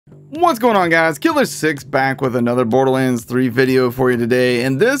What's going on, guys? Killer6 back with another Borderlands 3 video for you today,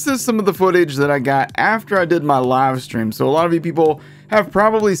 and this is some of the footage that I got after I did my live stream. So a lot of you people have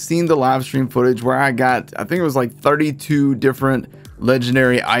probably seen the live stream footage where I got, I think it was like 32 different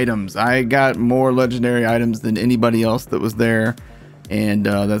legendary items. I got more legendary items than anybody else that was there, and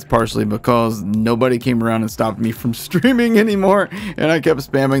that's partially because nobody came around and stopped me from streaming anymore, and I kept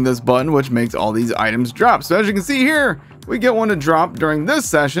spamming this button, which makes all these items drop. So as you can see here, we get one to drop during this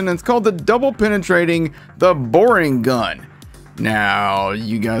session. It's called the double penetrating the boring gun. Now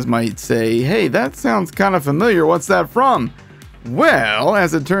you guys might say, hey, that sounds kind of familiar. What's that from? Well,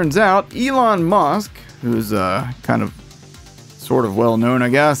 as it turns out, Elon Musk, who's kind of sort of well known, I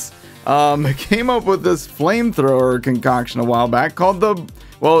guess, came up with this flamethrower concoction a while back called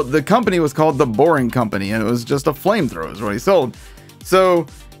the company was called the Boring Company, and it was just a flamethrower is what he sold. So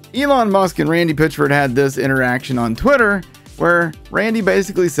Elon Musk and Randy Pitchford had this interaction on Twitter where Randy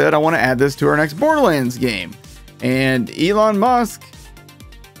basically said, I want to add this to our next Borderlands game. And Elon Musk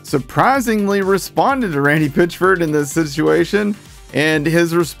surprisingly responded to Randy Pitchford in this situation, and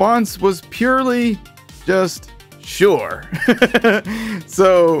his response was purely just sure.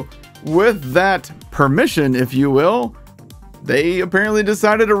 So with that permission, if you will, they apparently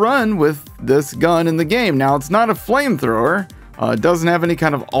decided to run with this gun in the game. Now, it's not a flamethrower. It doesn't have any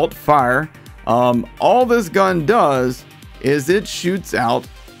kind of alt fire. All this gun does is it shoots out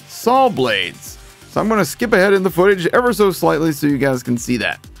saw blades. So I'm going to skip ahead in the footage ever so slightly so you guys can see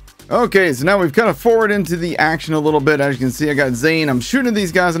that. Okay, so now we've kind of forward into the action a little bit. As you can see, I got Zane. I'm shooting at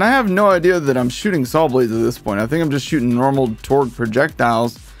these guys, and I have no idea that I'm shooting saw blades at this point. I think I'm just shooting normal torque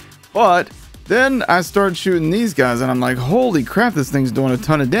projectiles. But then I start shooting these guys, and I'm like, holy crap, this thing's doing a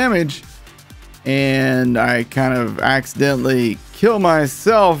ton of damage. And I kind of accidentally kill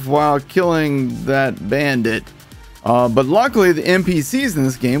myself while killing that bandit. But luckily the NPCs in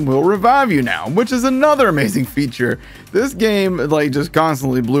this game will revive you now, which is another amazing feature. This game like just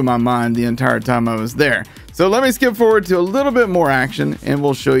constantly blew my mind the entire time I was there. So let me skip forward to a little bit more action, and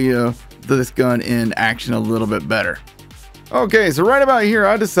we'll show you this gun in action a little bit better. Okay, so right about here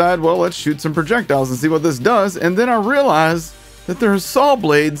I decide, well, let's shoot some projectiles and see what this does, and then I realize that there's saw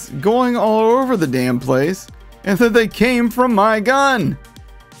blades going all over the damn place, and that they came from my gun.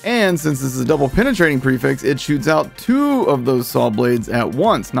 And since this is a double penetrating prefix, it shoots out 2 of those saw blades at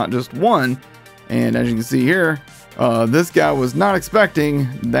once, not just 1. And as you can see here, this guy was not expecting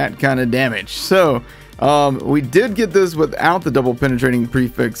that kind of damage. So we did get this without the double penetrating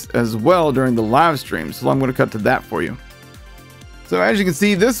prefix as well during the live stream. So I'm going to cut to that for you. So as you can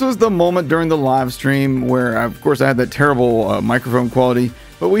see, this was the moment during the live stream where, of course, I had that terrible microphone quality,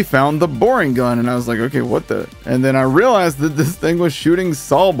 but we found the boring gun, and I was like, okay, what the? And then I realized that this thing was shooting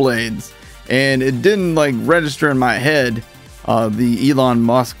saw blades, and it didn't like register in my head the Elon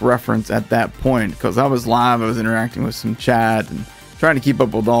Musk reference at that point, because I was live, I was interacting with some chat and trying to keep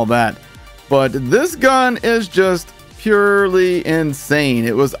up with all that. But this gun is just purely insane.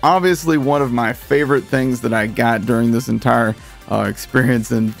 It was obviously one of my favorite things that I got during this entire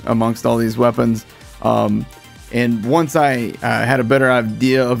experience and amongst all these weapons. And once I had a better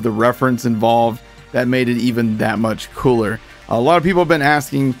idea of the reference involved, that made it even that much cooler. A lot of people have been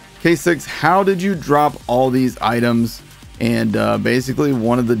asking, K6, how did you drop all these items? And basically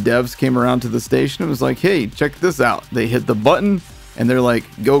one of the devs came around to the station and was like, hey, check this out. They hit the button and they're like,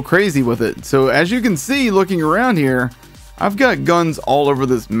 go crazy with it. So as you can see, looking around here, I've got guns all over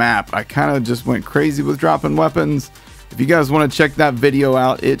this map. I kind of just went crazy with dropping weapons. If you guys want to check that video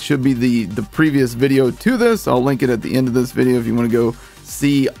out, it should be the previous video to this. I'll link it at the end of this video if you want to go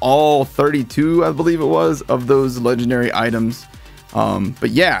see all 32, I believe it was, of those legendary items. But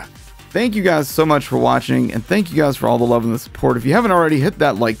yeah, thank you guys so much for watching, and thank you guys for all the love and the support. If you haven't already, hit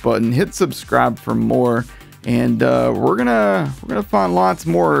that like button, hit subscribe for more, and we're gonna find lots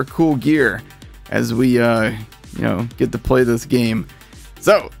more cool gear as we you know, get to play this game.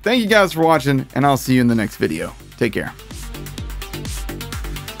 So thank you guys for watching, and I'll see you in the next video. Take care.